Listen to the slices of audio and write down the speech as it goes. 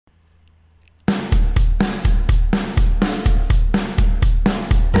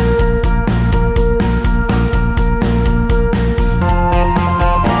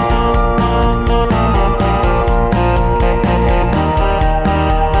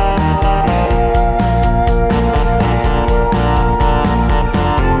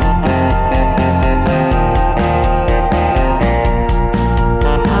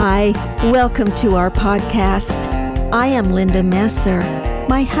Welcome to our podcast. I am Linda Messer.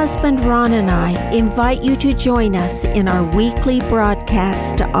 My husband Ron and I invite you to join us in our weekly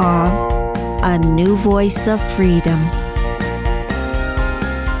broadcast of A New Voice of Freedom.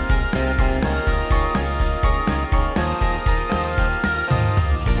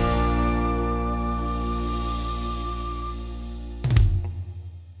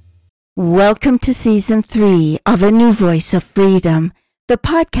 Welcome to Season 3 of A New Voice of Freedom. The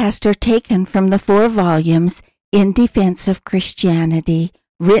podcasts are taken from the 4 volumes In Defense of Christianity,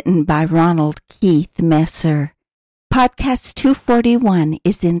 written by Ronald Keith Messer. Podcast 241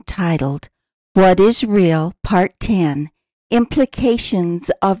 is entitled, What is Real? Part 10,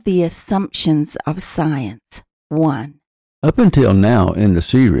 Implications of the Assumptions of Science, 1. Up until now in the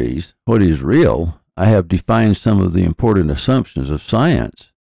series, What is Real? I have defined some of the important assumptions of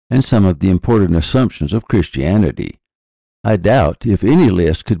science and some of the important assumptions of Christianity. I doubt if any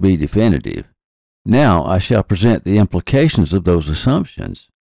list could be definitive. Now I shall present the implications of those assumptions.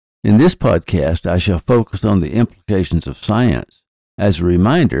 In this podcast, I shall focus on the implications of science. As a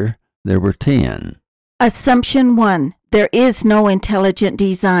reminder, there were 10. Assumption 1. There is no intelligent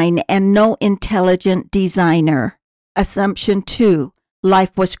design and no intelligent designer. Assumption 2.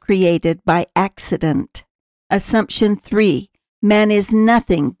 Life was created by accident. Assumption 3. Man is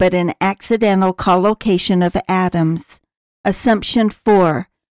nothing but an accidental collocation of atoms. Assumption 4.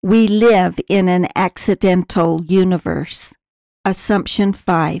 We live in an accidental universe. Assumption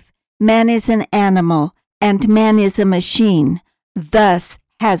 5. Man is an animal and man is a machine, thus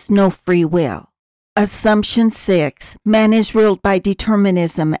has no free will. Assumption 6. Man is ruled by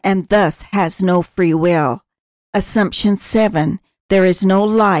determinism and thus has no free will. Assumption 7. There is no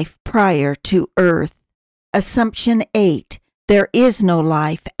life prior to Earth. Assumption 8. There is no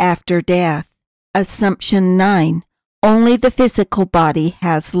life after death. Assumption 9. Only the physical body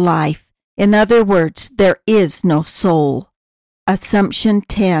has life. In other words, there is no soul. Assumption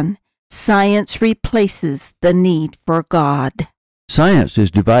 10. Science replaces the need for God. Science is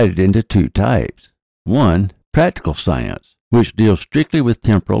divided into 2 types. 1. Practical science, which deals strictly with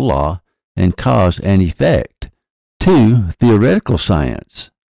temporal law and cause and effect. 2. Theoretical science,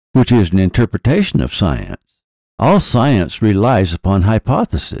 which is an interpretation of science. All science relies upon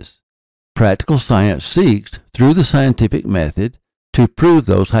hypotheses. Practical science seeks, through the scientific method, to prove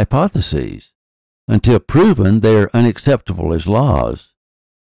those hypotheses. Until proven, they are unacceptable as laws.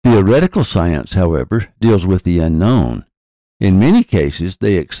 Theoretical science, however, deals with the unknown. In many cases,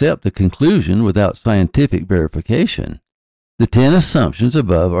 they accept the conclusion without scientific verification. The 10 assumptions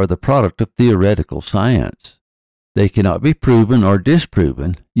above are the product of theoretical science. They cannot be proven or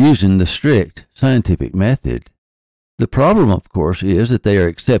disproven using the strict scientific method. The problem, of course, is that they are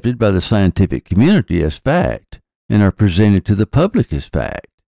accepted by the scientific community as fact and are presented to the public as fact.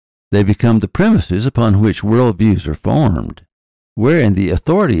 They become the premises upon which worldviews are formed, wherein the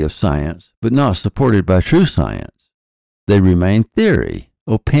authority of science, but not supported by true science. They remain theory,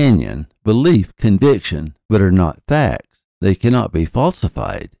 opinion, belief, conviction, but are not facts. They cannot be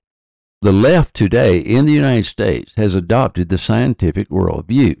falsified. The left today in the United States has adopted the scientific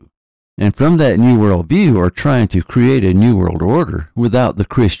worldview, and from that new worldview are trying to create a new world order without the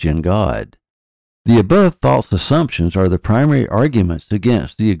Christian God. The above false assumptions are the primary arguments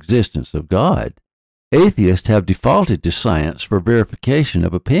against the existence of God. Atheists have defaulted to science for verification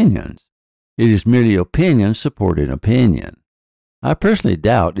of opinions. It is merely opinion supporting opinion. I personally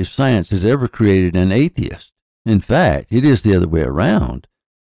doubt if science has ever created an atheist. In fact, it is the other way around.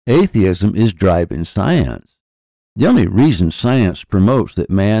 Atheism is driving science. The only reason science promotes that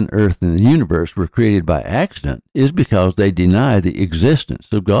man, earth, and the universe were created by accident is because they deny the existence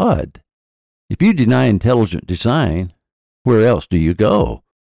of God. If you deny intelligent design, where else do you go?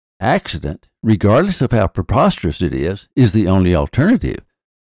 Accident, regardless of how preposterous it is the only alternative.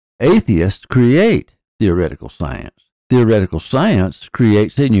 Atheists create theoretical science. Theoretical science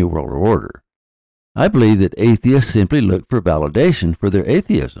creates a new world order. I believe that atheists simply look for validation for their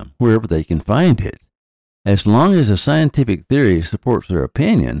atheism wherever they can find it. As long as a scientific theory supports their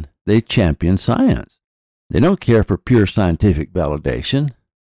opinion, they champion science. They don't care for pure scientific validation.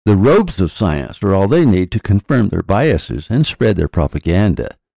 The robes of science are all they need to confirm their biases and spread their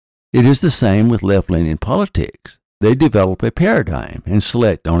propaganda. It is the same with left-leaning politics. They develop a paradigm and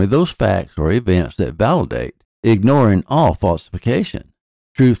select only those facts or events that validate, ignoring all falsification.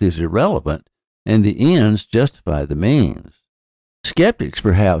 Truth is irrelevant, and the ends justify the means. Skeptics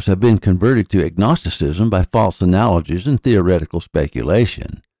perhaps have been converted to agnosticism by false analogies and theoretical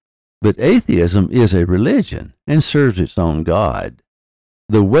speculation. But atheism is a religion and serves its own God.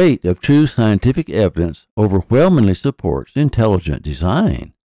 The weight of true scientific evidence overwhelmingly supports intelligent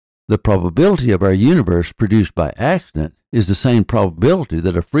design. The probability of our universe produced by accident is the same probability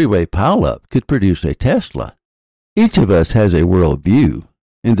that a freeway pileup could produce a Tesla. Each of us has a worldview.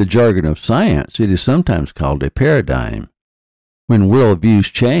 In the jargon of science, it is sometimes called a paradigm. When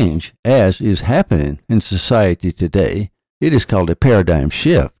worldviews change, as is happening in society today, it is called a paradigm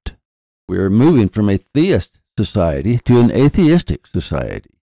shift. We are moving from a theist society to an atheistic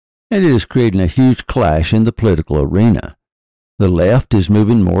society, and it is creating a huge clash in the political arena. The left is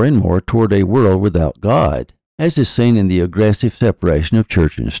moving more and more toward a world without God, as is seen in the aggressive separation of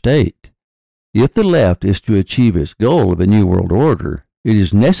church and state. If the left is to achieve its goal of a new world order, it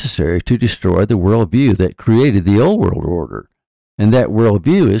is necessary to destroy the worldview that created the old world order, and that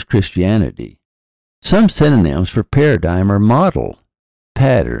worldview is Christianity. Some synonyms for paradigm are model,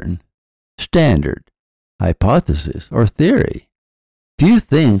 pattern, standard, hypothesis, or theory. Few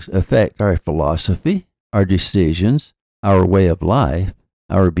things affect our philosophy, our decisions, our way of life,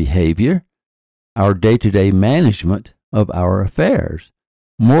 our behavior, our day-to-day management of our affairs,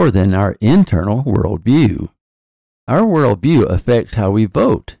 more than our internal worldview. Our worldview affects how we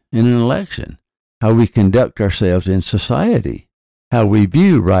vote in an election, how we conduct ourselves in society, how we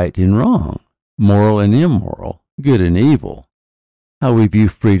view right and wrong, moral and immoral, good and evil, how we view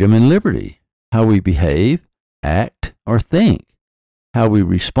freedom and liberty, how we behave, act, or think, how we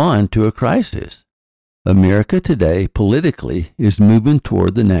respond to a crisis. America today politically is moving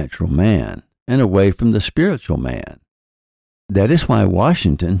toward the natural man and away from the spiritual man. That is why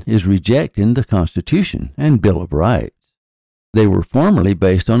Washington is rejecting the Constitution and Bill of Rights. They were formerly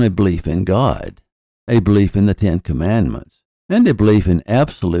based on a belief in God, a belief in the Ten Commandments, and a belief in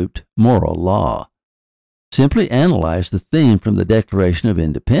absolute moral law. Simply analyze the theme from the Declaration of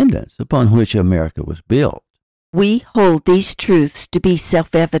Independence upon which America was built. We hold these truths to be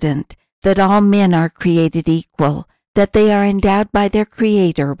self-evident, that all men are created equal, that they are endowed by their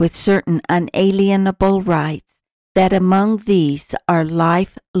Creator with certain unalienable rights, that among these are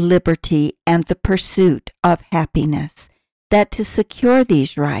life, liberty, and the pursuit of happiness, that to secure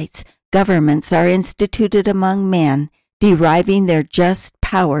these rights, governments are instituted among men, deriving their just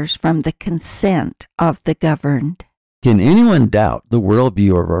powers from the consent of the governed. Can anyone doubt the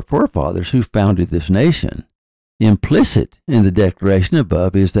worldview of our forefathers who founded this nation? Implicit in the declaration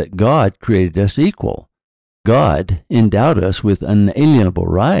above is that God created us equal. God endowed us with unalienable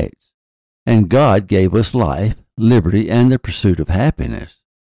rights, and God gave us life, liberty, and the pursuit of happiness.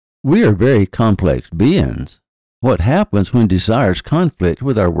 We are very complex beings. What happens when desires conflict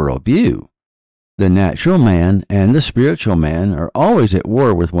with our worldview? The natural man and the spiritual man are always at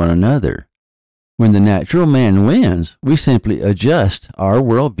war with one another. When the natural man wins, we simply adjust our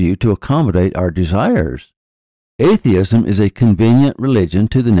worldview to accommodate our desires. Atheism is a convenient religion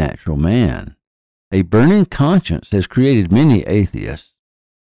to the natural man. A burning conscience has created many atheists.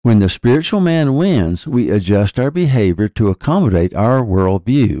 When the spiritual man wins, we adjust our behavior to accommodate our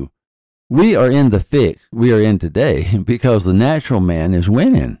worldview. We are in the fix we are in today because the natural man is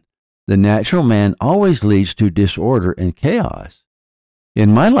winning. The natural man always leads to disorder and chaos.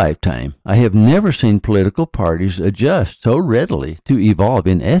 In my lifetime, I have never seen political parties adjust so readily to evolve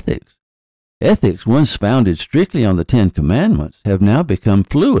in ethics. Ethics, once founded strictly on the Ten Commandments, have now become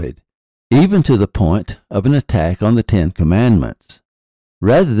fluid, even to the point of an attack on the Ten Commandments.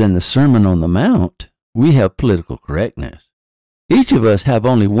 Rather than the Sermon on the Mount, we have political correctness. Each of us have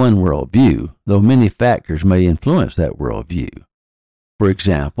only one worldview, though many factors may influence that worldview. For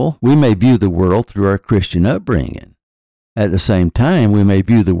example, we may view the world through our Christian upbringing. At the same time, we may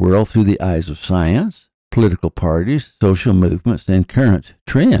view the world through the eyes of science, political parties, social movements, and current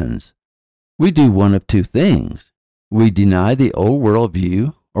trends. We do one of two things. We deny the old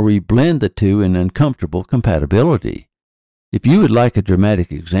worldview, or we blend the two in uncomfortable compatibility. If you would like a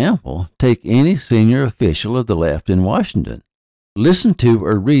dramatic example, take any senior official of the left in Washington. Listen to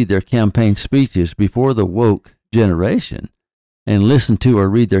or read their campaign speeches before the woke generation, and listen to or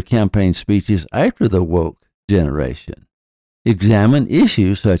read their campaign speeches after the woke generation. Examine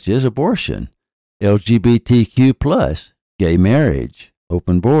issues such as abortion, LGBTQ+, gay marriage,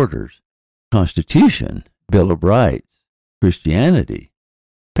 open borders, Constitution, Bill of Rights, Christianity,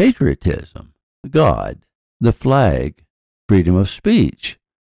 patriotism, God, the flag, freedom of speech,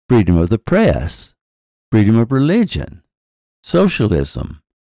 freedom of the press, freedom of religion, socialism,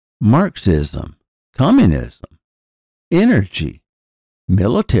 Marxism, communism, energy,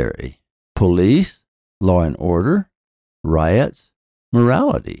 military, police, law and order, riots,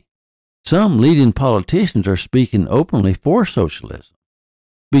 morality. Some leading politicians are speaking openly for socialism,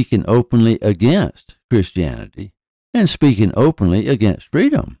 speaking openly against Christianity, and speaking openly against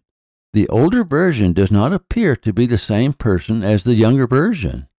freedom. The older version does not appear to be the same person as the younger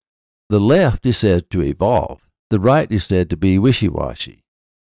version. The left is said to evolve. The right is said to be wishy-washy.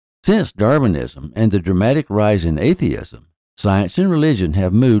 Since Darwinism and the dramatic rise in atheism, science and religion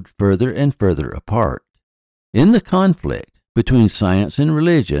have moved further and further apart. In the conflict between science and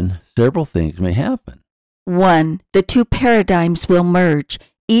religion, several things may happen. 1. The two paradigms will merge,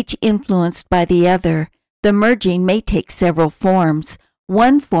 each influenced by the other. The merging may take several forms.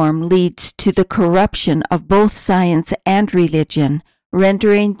 One form leads to the corruption of both science and religion,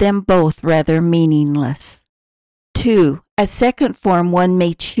 rendering them both rather meaningless. 2. A second form, one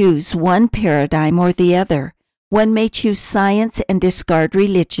may choose one paradigm or the other. One may choose science and discard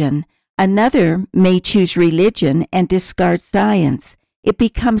religion. Another may choose religion and discard science. It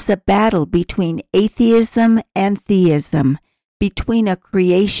becomes a battle between atheism and theism, between a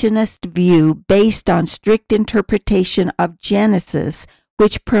creationist view based on strict interpretation of Genesis,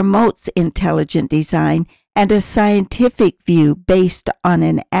 which promotes intelligent design, and a scientific view based on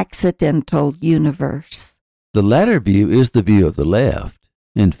an accidental universe. The latter view is the view of the left.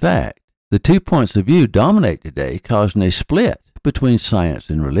 In fact, the 2 points of view dominate today, causing a split between science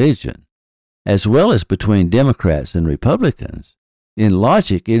and religion, as well as between Democrats and Republicans. In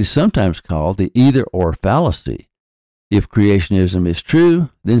logic, it is sometimes called the either-or fallacy. If creationism is true,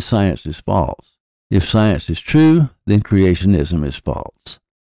 then science is false. If science is true, then creationism is false.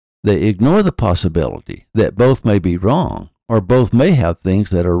 They ignore the possibility that both may be wrong, or both may have things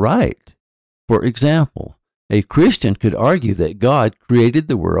that are right. For example, a Christian could argue that God created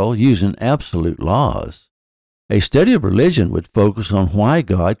the world using absolute laws. A study of religion would focus on why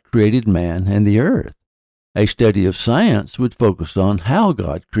God created man and the earth. A study of science would focus on how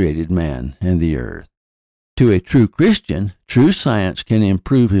God created man and the earth. To a true Christian, true science can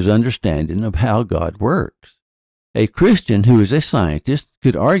improve his understanding of how God works. A Christian who is a scientist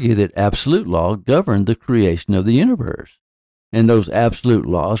could argue that absolute law governed the creation of the universe, and those absolute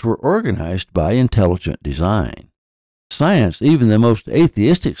laws were organized by intelligent design. Science, even the most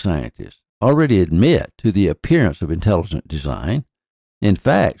atheistic scientists, already admit to the appearance of intelligent design. In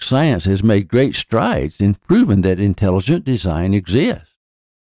fact, science has made great strides in proving that intelligent design exists.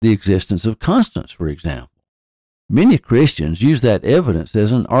 The existence of constants, for example. Many Christians use that evidence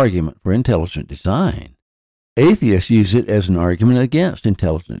as an argument for intelligent design. Atheists use it as an argument against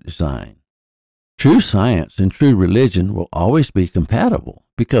intelligent design. True science and true religion will always be compatible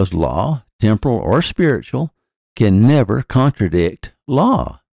because law, temporal or spiritual, can never contradict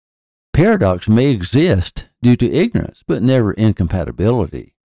law. Paradox may exist due to ignorance, but never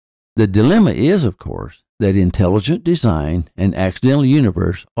incompatibility. The dilemma is, of course, that intelligent design and accidental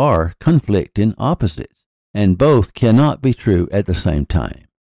universe are conflicting opposites, and both cannot be true at the same time.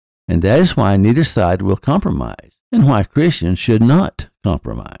 And that is why neither side will compromise, and why Christians should not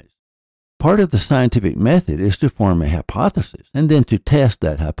compromise. Part of the scientific method is to form a hypothesis and then to test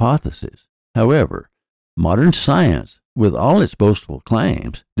that hypothesis. However, modern science, with all its boastful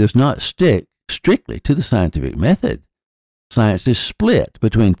claims, does not stick strictly to the scientific method. Science is split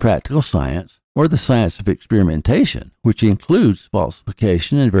between practical science, or the science of experimentation, which includes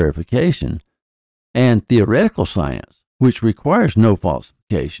falsification and verification, and theoretical science, which requires no falsification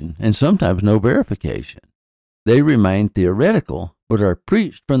and sometimes no verification. They remain theoretical, but are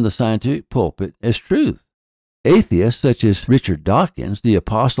preached from the scientific pulpit as truth. Atheists such as Richard Dawkins, the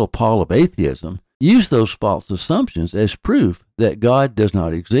Apostle Paul of atheism, use those false assumptions as proof that God does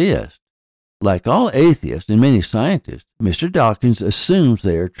not exist. Like all atheists and many scientists, Mr. Dawkins assumes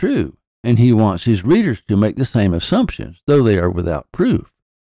they are true, and he wants his readers to make the same assumptions, though they are without proof.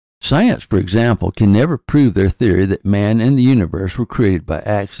 Science, for example, can never prove their theory that man and the universe were created by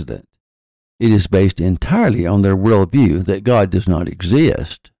accident. It is based entirely on their worldview that God does not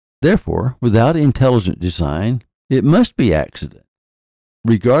exist. Therefore, without intelligent design, it must be accident.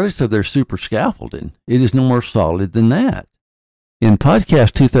 Regardless of their super scaffolding, it is no more solid than that. In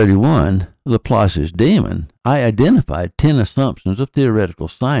podcast 231, Laplace's Demon, I identified 10 assumptions of theoretical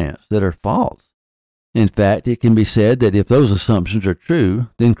science that are false. In fact, it can be said that if those assumptions are true,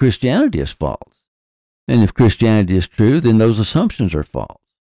 then Christianity is false. And if Christianity is true, then those assumptions are false.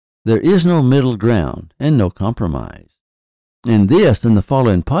 There is no middle ground and no compromise. In this and the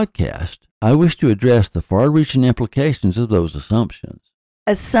following podcast, I wish to address the far-reaching implications of those assumptions.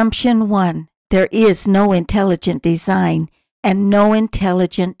 Assumption 1. There is no intelligent design and no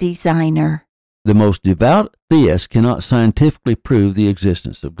intelligent designer. The most devout theist cannot scientifically prove the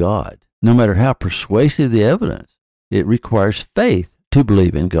existence of God, no matter how persuasive the evidence. It requires faith to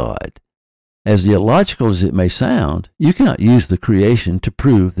believe in God. As illogical as it may sound, you cannot use the creation to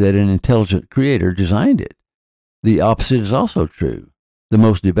prove that an intelligent creator designed it. The opposite is also true. The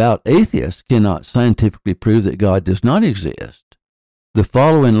most devout atheist cannot scientifically prove that God does not exist. The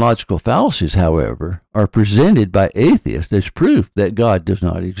following logical fallacies, however, are presented by atheists as proof that God does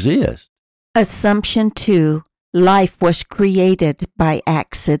not exist. Assumption 2. Life was created by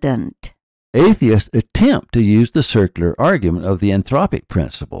accident. Atheists attempt to use the circular argument of the anthropic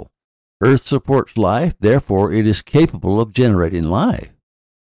principle. Earth supports life, therefore it is capable of generating life.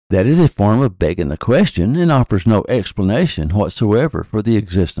 That is a form of begging the question and offers no explanation whatsoever for the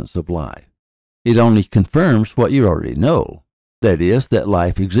existence of life. It only confirms what you already know, that is, that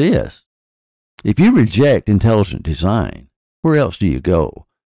life exists. If you reject intelligent design, where else do you go?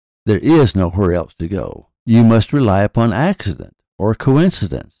 There is nowhere else to go. You must rely upon accident, or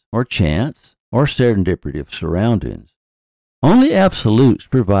coincidence, or chance, or serendipity of surroundings. Only absolutes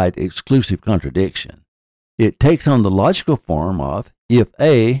provide exclusive contradiction. It takes on the logical form of if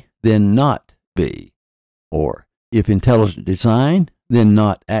A, then not B, or if intelligent design, then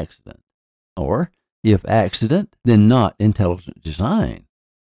not accident, or if accident, then not intelligent design.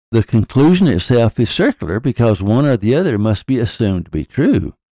 The conclusion itself is circular because one or the other must be assumed to be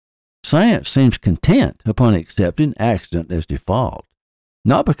true. Science seems content upon accepting accident as default,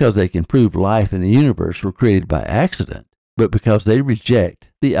 not because they can prove life and the universe were created by accident, but because they reject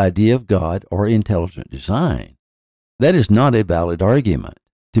the idea of God or intelligent design. That is not a valid argument.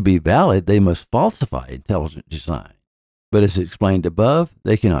 To be valid, they must falsify intelligent design. But as explained above,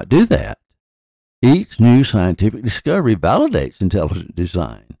 they cannot do that. Each new scientific discovery validates intelligent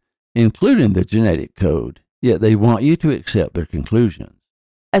design, including the genetic code, yet they want you to accept their conclusions.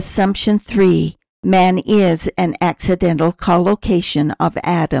 Assumption 3. Man is an accidental collocation of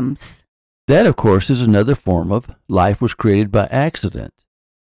atoms. That, of course, is another form of life was created by accident.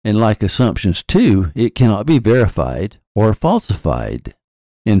 And like assumptions 2, it cannot be verified or falsified.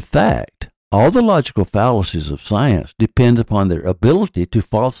 In fact, all the logical fallacies of science depend upon their ability to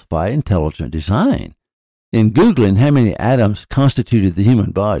falsify intelligent design. In Googling how many atoms constituted the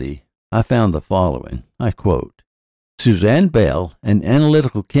human body, I found the following. I quote, Suzanne Bell, an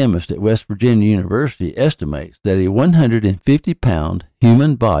analytical chemist at West Virginia University, estimates that a 150-pound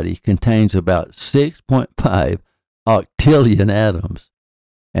human body contains about 6.5 octillion atoms.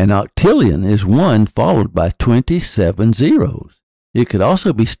 An octillion is 1 followed by 27 zeros. It could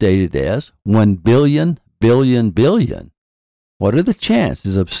also be stated as 1 billion, billion, billion. What are the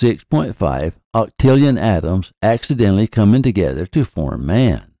chances of 6.5 octillion atoms accidentally coming together to form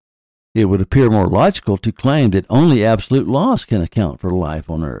man? It would appear more logical to claim that only absolute laws can account for life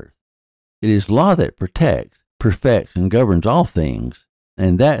on earth. It is law that protects, perfects, and governs all things,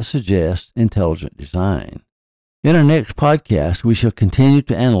 and that suggests intelligent design. In our next podcast, we shall continue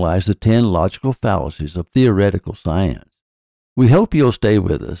to analyze the 10 logical fallacies of theoretical science. We hope you'll stay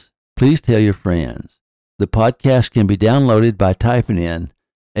with us. Please tell your friends. The podcast can be downloaded by typing in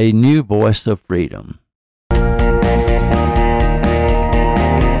A New Voice of Freedom.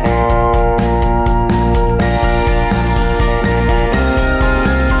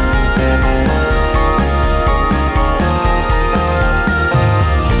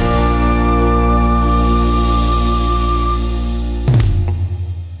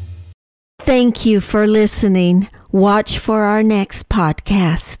 Thank you for listening. Watch for our next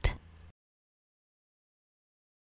podcast.